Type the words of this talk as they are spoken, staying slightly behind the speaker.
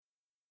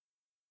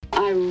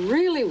I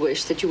really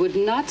wish that you would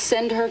not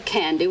send her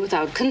candy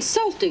without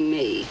consulting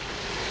me.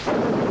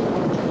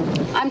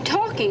 I'm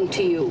talking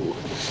to you.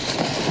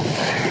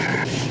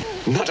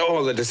 Not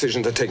all the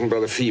decisions are taken by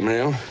the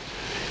female,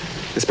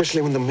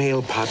 especially when the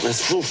male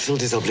partner's fulfilled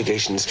his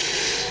obligations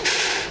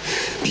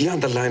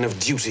beyond the line of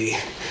duty.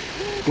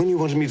 When you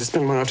wanted me to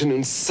spend my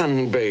afternoon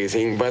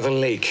sunbathing by the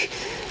lake,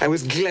 I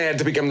was glad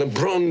to become the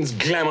bronze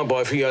glamour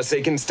boy for your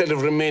sake instead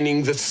of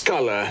remaining the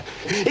scholar.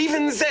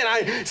 Even then,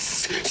 I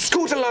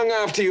scoot along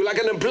after you like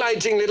an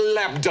obliging little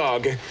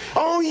lapdog.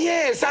 Oh,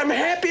 yes, I'm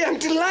happy, I'm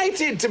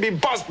delighted to be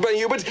bossed by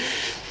you, but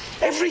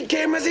every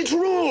game has its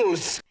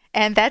rules.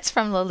 And that's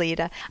from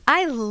Lolita.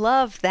 I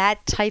love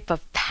that type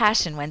of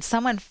passion when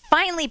someone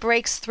finally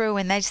breaks through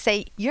and they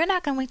say, you're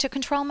not going to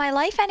control my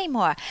life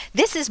anymore.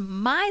 This is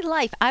my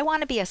life. I want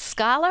to be a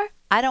scholar.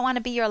 I don't want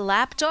to be your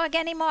lapdog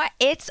anymore.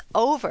 It's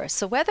over.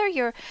 So whether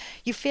you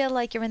feel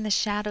like you're in the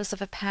shadows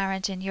of a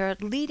parent and you're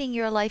leading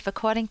your life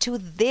according to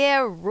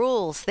their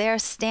rules, their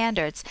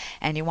standards,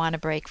 and you want to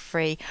break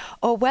free,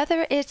 or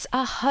whether it's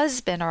a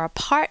husband or a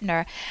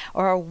partner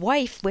or a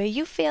wife where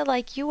you feel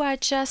like you are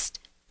just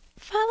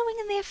following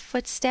in their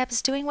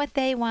footsteps, doing what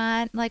they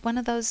want, like one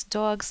of those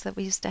dogs that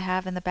we used to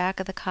have in the back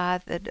of the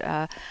car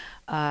that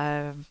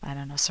I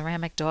don't know,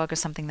 ceramic dog or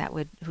something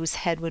whose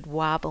head would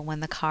wobble when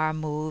the car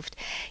moved.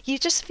 You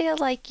just feel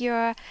like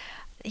you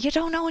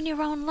don't own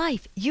your own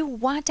life. You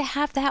want to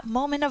have that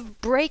moment of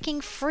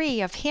breaking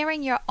free, of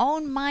hearing your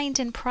own mind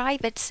in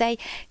private say,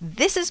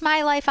 this is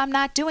my life, I'm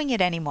not doing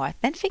it anymore.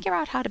 Then figure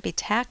out how to be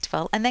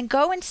tactful and then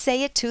go and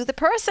say it to the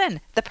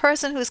person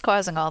who's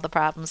causing all the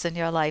problems in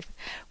your life,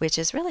 which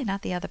is really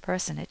not the other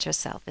person, it's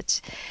yourself.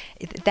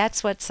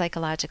 That's what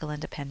psychological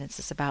independence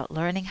is about,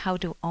 learning how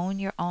to own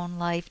your own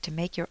life, to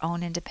make your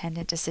own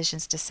independent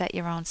decisions, to set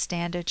your own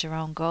standards, your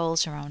own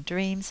goals, your own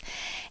dreams,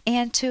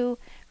 and to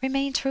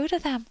remain true to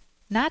them.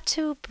 Not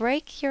to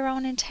break your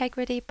own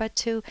integrity, but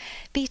to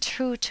be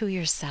true to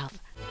yourself.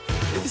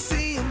 If you're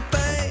seeing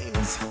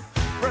things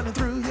running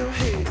through your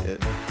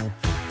head,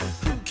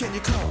 who can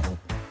you call?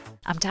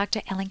 I'm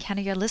Dr. Ellen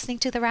Kenner. You're listening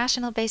to The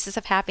Rational Basis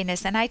of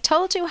Happiness, and I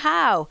told you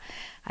how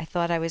I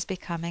thought I was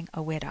becoming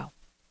a widow.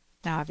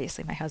 Now,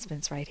 obviously, my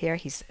husband's right here.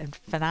 He's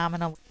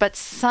phenomenal. But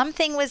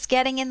something was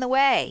getting in the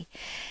way.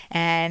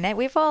 And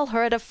we've all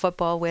heard of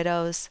football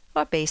widows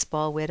or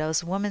baseball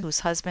widows, women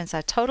whose husbands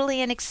are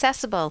totally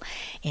inaccessible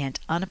and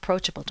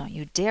unapproachable. Don't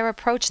you dare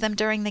approach them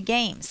during the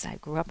games. I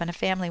grew up in a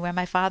family where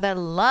my father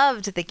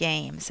loved the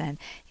games, and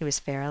he was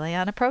fairly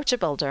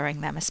unapproachable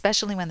during them,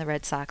 especially when the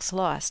Red Sox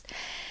lost.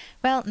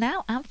 Well,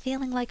 now I'm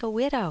feeling like a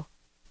widow.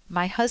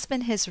 My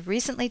husband has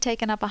recently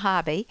taken up a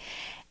hobby,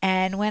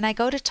 and when I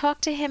go to talk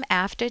to him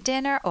after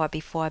dinner or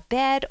before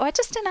bed or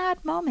just in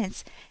odd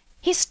moments,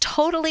 he's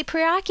totally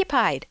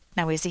preoccupied.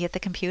 Now, is he at the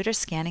computer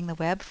scanning the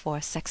web for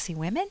sexy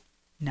women?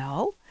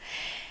 No.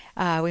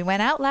 We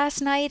went out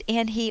last night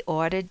and he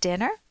ordered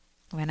dinner.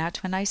 Went out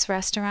to a nice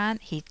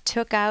restaurant. He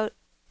took out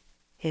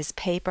his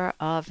paper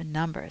of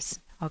numbers.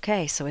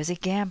 Okay, so is he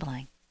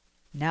gambling?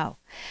 No,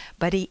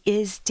 but he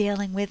is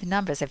dealing with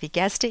numbers. Have you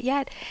guessed it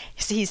yet?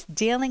 He's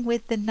dealing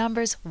with the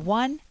numbers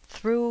 1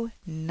 through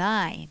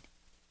 9.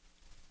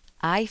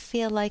 I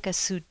feel like a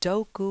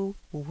Sudoku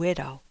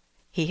widow.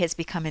 He has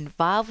become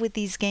involved with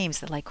these games.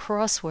 They're like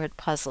crossword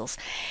puzzles.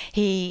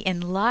 He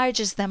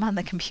enlarges them on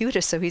the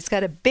computer so he's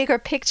got a bigger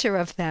picture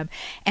of them.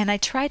 And I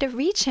try to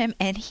reach him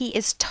and he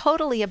is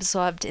totally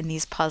absorbed in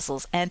these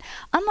puzzles. And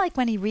unlike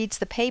when he reads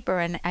the paper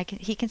and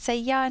he can say,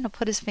 yeah, and he'll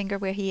put his finger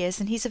where he is.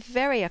 And he's a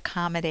very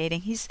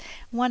accommodating, he's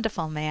a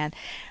wonderful man.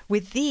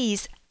 With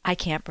these, I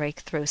can't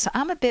break through. So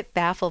I'm a bit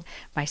baffled.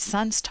 My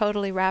son's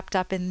totally wrapped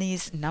up in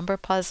these number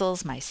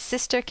puzzles. My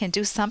sister can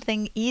do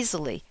something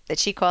easily that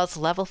she calls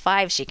level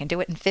 5. She can do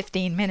it in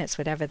 15 minutes,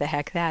 whatever the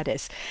heck that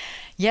is.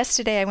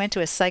 Yesterday, I went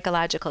to a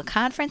psychological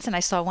conference and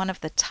I saw one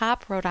of the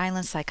top Rhode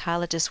Island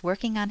psychologists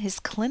working on his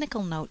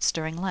clinical notes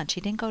during lunch.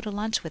 He didn't go to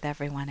lunch with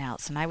everyone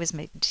else, and I was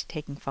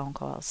taking phone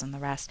calls and the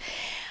rest.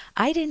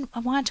 I didn't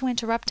want to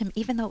interrupt him,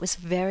 even though it was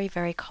very,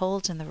 very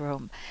cold in the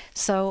room.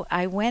 So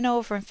I went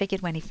over and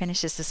figured when he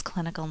finishes his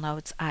clinical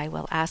notes, I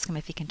will ask him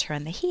if he can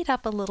turn the heat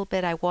up a little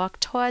bit. I walked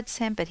towards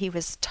him, but he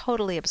was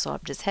totally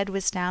absorbed. His head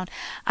was down.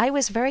 I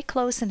was very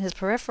close in his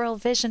peripheral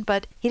vision,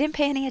 but he didn't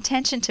pay any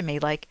attention to me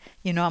like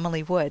you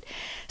normally would.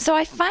 So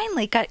I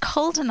finally got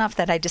cold enough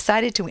that I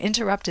decided to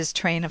interrupt his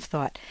train of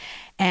thought.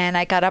 And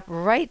I got up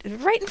right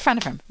in front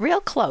of him,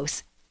 real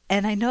close.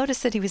 And I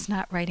noticed that he was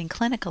not writing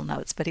clinical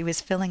notes, but he was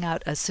filling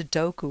out a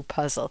Sudoku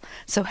puzzle.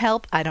 So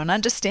help, I don't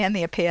understand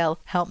the appeal.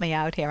 Help me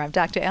out here. I'm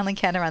Dr. Ellen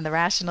Kenner on The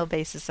Rational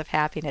Basis of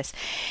Happiness.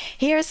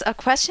 Here's a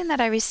question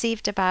that I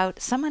received about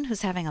someone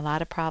who's having a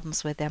lot of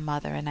problems with their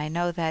mother. And I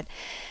know that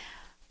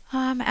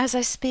as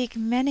I speak,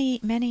 many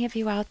of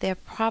you out there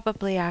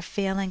probably are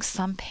feeling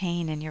some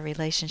pain in your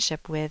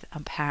relationship with a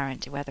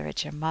parent, whether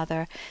it's your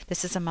mother.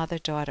 This is a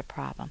mother-daughter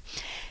problem.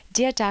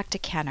 Dear Dr.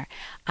 Kenner,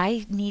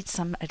 I need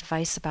some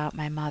advice about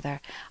my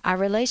mother. Our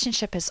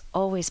relationship has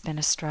always been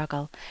a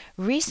struggle.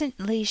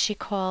 Recently, she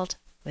called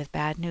with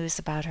bad news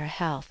about her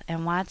health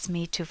and wants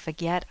me to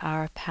forget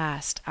our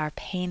past, our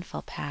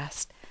painful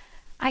past.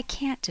 I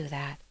can't do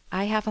that.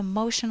 I have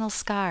emotional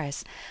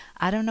scars.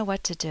 I don't know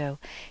what to do.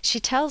 She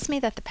tells me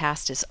that the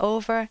past is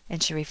over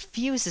and she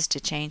refuses to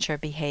change her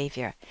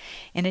behavior.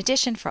 In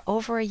addition, for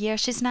over a year,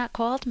 she's not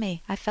called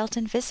me. I felt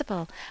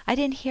invisible. I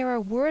didn't hear a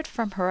word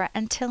from her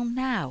until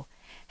now.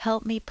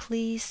 Help me,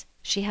 please.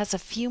 She has a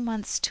few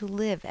months to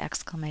live!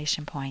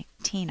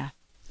 Tina.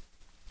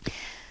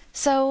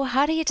 So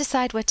how do you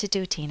decide what to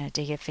do, Tina?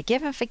 Do you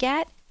forgive and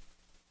forget?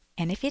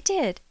 And if you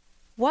did,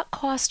 what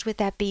cost would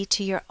that be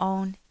to your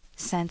own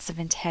sense of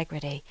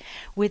integrity?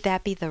 Would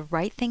that be the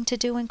right thing to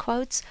do, in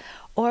quotes?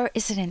 Or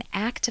is it an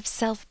act of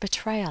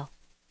self-betrayal?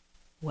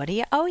 What do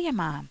you owe your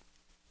mom?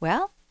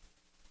 Well,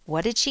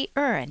 what did she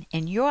earn?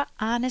 In your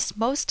honest,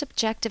 most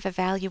objective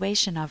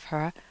evaluation of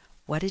her,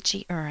 what did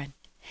she earn?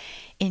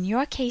 In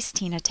your case,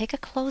 Tina, take a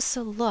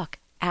closer look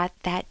at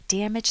that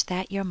damage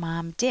that your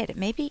mom did.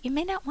 Maybe you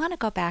may not want to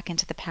go back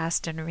into the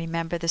past and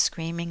remember the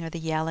screaming or the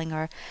yelling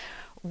or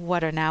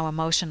what are now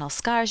emotional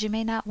scars. You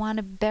may not want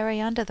to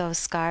bury under those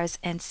scars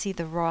and see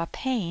the raw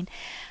pain,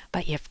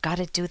 but you've got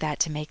to do that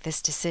to make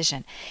this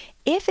decision.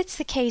 If it's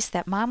the case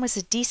that mom was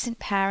a decent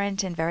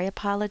parent and very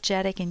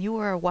apologetic and you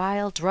were a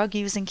wild,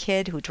 drug-using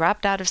kid who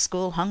dropped out of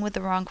school, hung with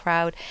the wrong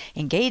crowd,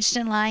 engaged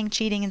in lying,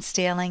 cheating, and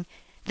stealing,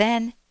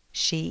 then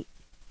she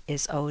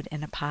is owed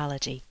an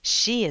apology.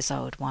 She is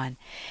owed one.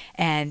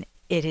 And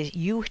it is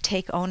you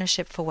take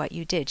ownership for what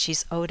you did.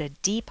 She's owed a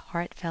deep,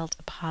 heartfelt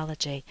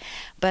apology.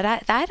 But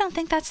I don't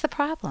think that's the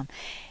problem.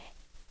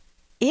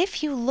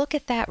 If you look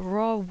at that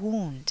raw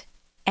wound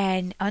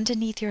and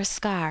underneath your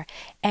scar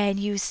and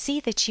you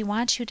see that she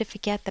wants you to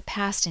forget the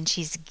past and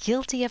she's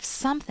guilty of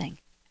something,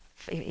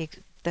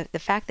 the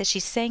fact that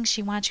she's saying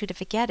she wants you to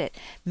forget it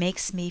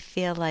makes me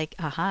feel like,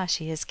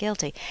 she is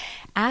guilty.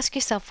 Ask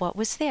yourself, what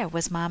was there?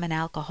 Was mom an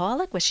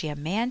alcoholic? Was she a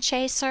man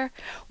chaser?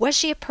 Was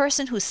she a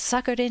person who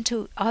suckered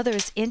into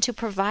others into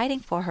providing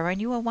for her and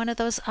you were one of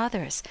those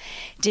others?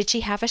 Did she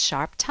have a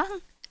sharp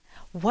tongue?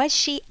 Was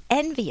she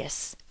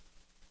envious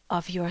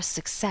of your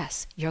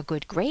success, your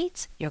good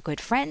grades, your good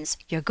friends,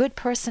 your good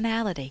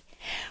personality?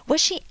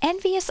 Was she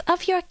envious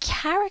of your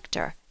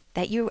character?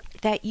 That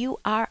you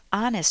are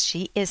honest,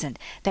 she isn't.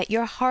 That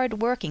you're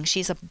hardworking,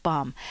 she's a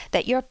bum.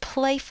 That you're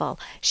playful,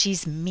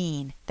 she's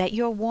mean. That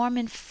you're warm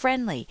and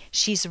friendly,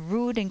 she's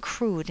rude and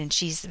crude, and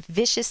she's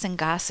vicious and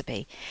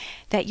gossipy.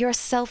 That you're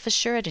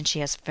self-assured, and she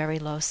has very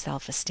low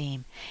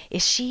self-esteem.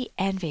 Is she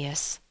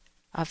envious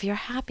of your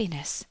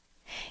happiness?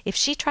 If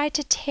she tried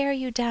to tear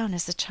you down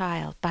as a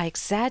child by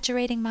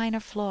exaggerating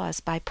minor flaws,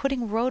 by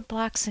putting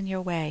roadblocks in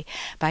your way,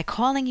 by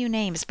calling you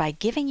names, by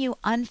giving you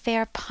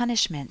unfair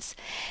punishments,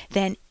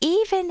 then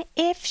even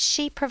if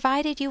she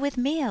provided you with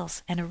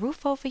meals and a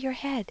roof over your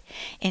head,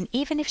 and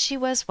even if she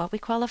was what we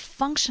call a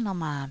functional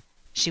mom,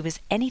 she was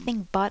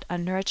anything but a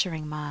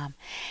nurturing mom,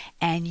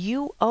 and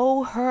you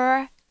owe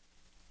her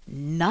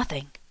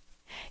nothing.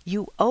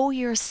 You owe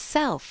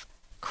yourself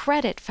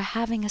credit for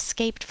having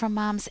escaped from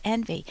mom's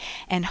envy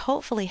and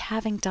hopefully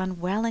having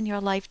done well in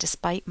your life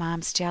despite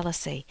mom's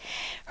jealousy.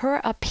 Her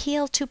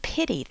appeal to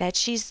pity that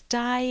she's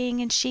dying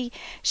and she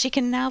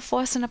can now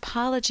force an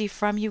apology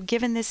from you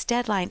given this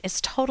deadline is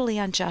totally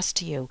unjust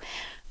to you.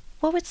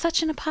 What would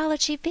such an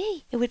apology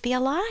be? It would be a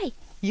lie.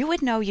 You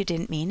would know you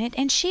didn't mean it,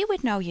 and she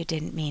would know you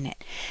didn't mean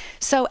it.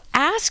 So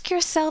ask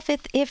yourself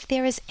if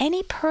there is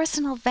any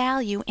personal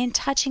value in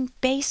touching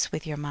base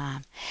with your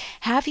mom.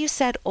 Have you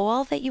said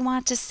all that you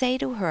want to say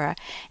to her,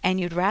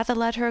 and you'd rather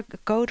let her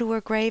go to her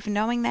grave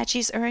knowing that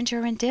she's earned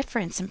your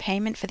indifference in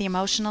payment for the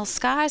emotional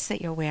scars that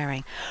you're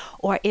wearing?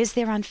 Or is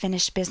there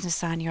unfinished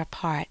business on your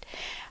part?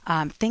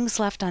 Things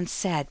left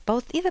unsaid,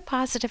 both either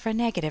positive or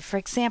negative. For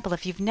example,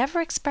 if you've never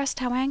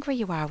expressed how angry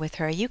you are with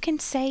her, you can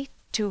say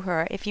to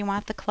her, if you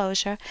want the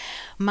closure,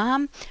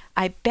 Mom,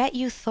 I bet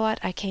you thought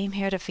I came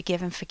here to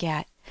forgive and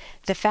forget.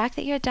 The fact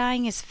that you're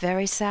dying is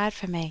very sad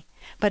for me,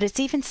 but it's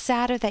even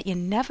sadder that you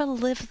never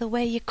lived the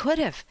way you could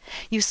have.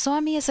 You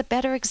saw me as a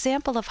better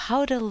example of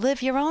how to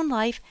live your own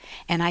life,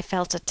 and I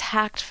felt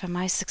attacked for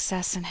my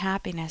success and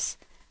happiness.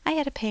 I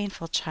had a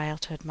painful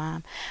childhood,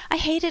 Mom. I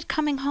hated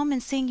coming home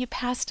and seeing you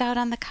passed out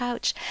on the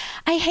couch.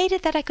 I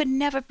hated that I could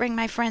never bring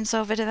my friends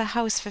over to the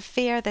house for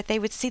fear that they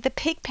would see the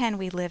pig pen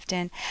we lived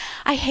in.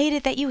 I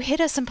hated that you hid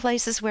us in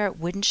places where it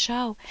wouldn't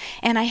show.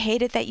 And I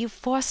hated that you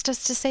forced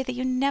us to say that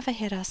you never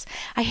hid us.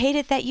 I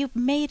hated that you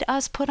made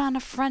us put on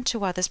a front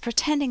to others,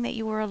 pretending that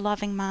you were a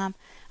loving mom.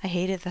 I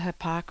hated the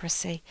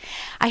hypocrisy.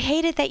 I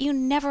hated that you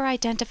never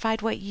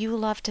identified what you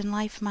loved in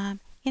life,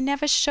 Mom. You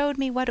never showed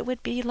me what it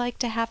would be like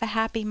to have a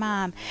happy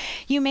mom.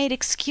 You made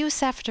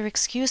excuse after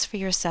excuse for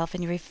yourself,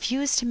 and you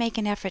refused to make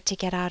an effort to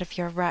get out of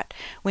your rut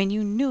when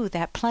you knew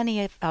that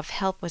plenty of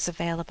help was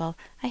available.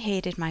 I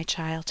hated my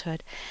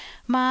childhood.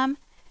 Mom,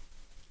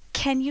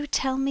 can you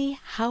tell me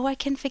how I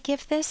can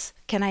forgive this?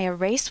 Can I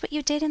erase what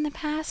you did in the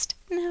past?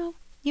 No.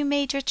 You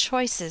made your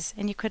choices,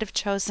 and you could have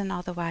chosen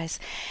otherwise.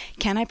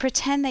 Can I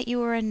pretend that you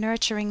were a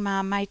nurturing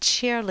mom, my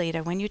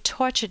cheerleader, when you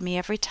tortured me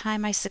every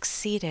time I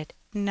succeeded?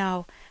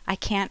 No, I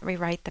can't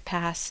rewrite the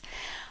past.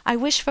 I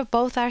wish for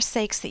both our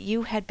sakes that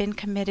you had been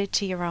committed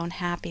to your own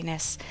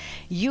happiness.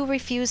 You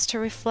refused to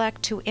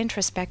reflect, to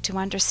introspect, to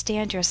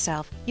understand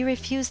yourself. You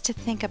refused to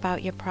think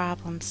about your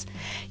problems.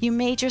 You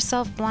made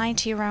yourself blind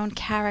to your own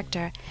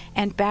character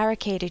and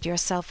barricaded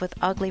yourself with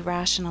ugly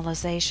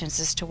rationalizations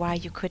as to why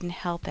you couldn't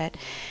help it,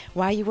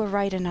 why you were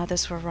right and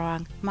others were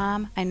wrong.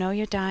 Mom, I know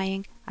you're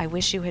dying. I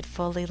wish you had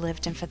fully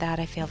lived, and for that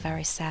I feel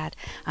very sad.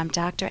 I'm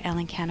Dr.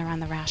 Ellen Kenner on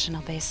the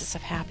Rational Basis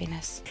of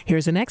Happiness.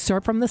 Here's an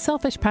excerpt from The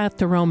Selfish Path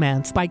to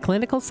Romance by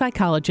clinical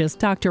psychologist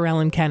Dr.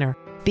 Ellen Kenner.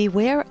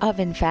 Beware of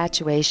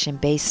infatuation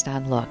based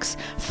on looks.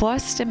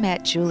 Foster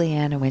met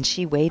Juliana when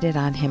she waited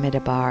on him at a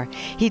bar.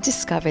 He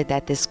discovered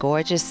that this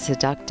gorgeous,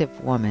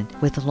 seductive woman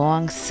with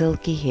long,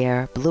 silky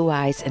hair, blue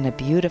eyes, and a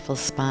beautiful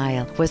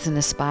smile was an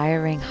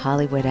aspiring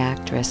Hollywood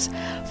actress.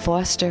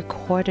 Foster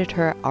courted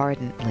her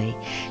ardently.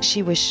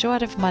 She was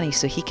short of money,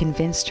 so he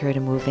convinced her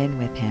to move in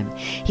with him.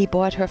 He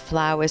bought her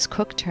flowers,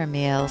 cooked her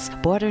meals,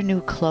 bought her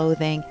new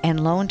clothing,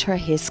 and loaned her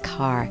his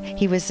car.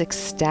 He was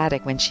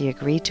ecstatic when she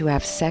agreed to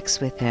have sex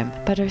with him,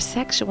 but her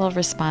sexual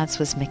response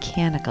was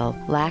mechanical,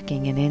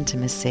 lacking in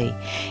intimacy.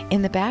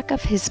 In the back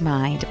of his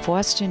mind,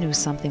 Foster knew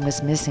something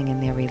was missing in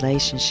their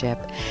relationship.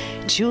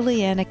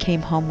 Juliana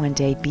came home one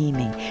day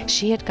beaming.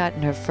 She had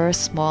gotten her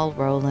first small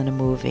role in a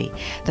movie.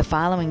 The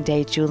following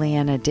day,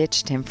 Juliana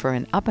ditched him for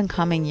an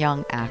up-and-coming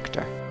young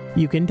actor.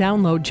 You can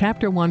download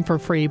Chapter 1 for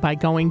free by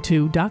going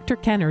to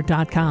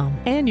drkenner.com,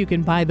 and you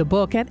can buy the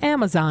book at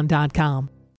amazon.com.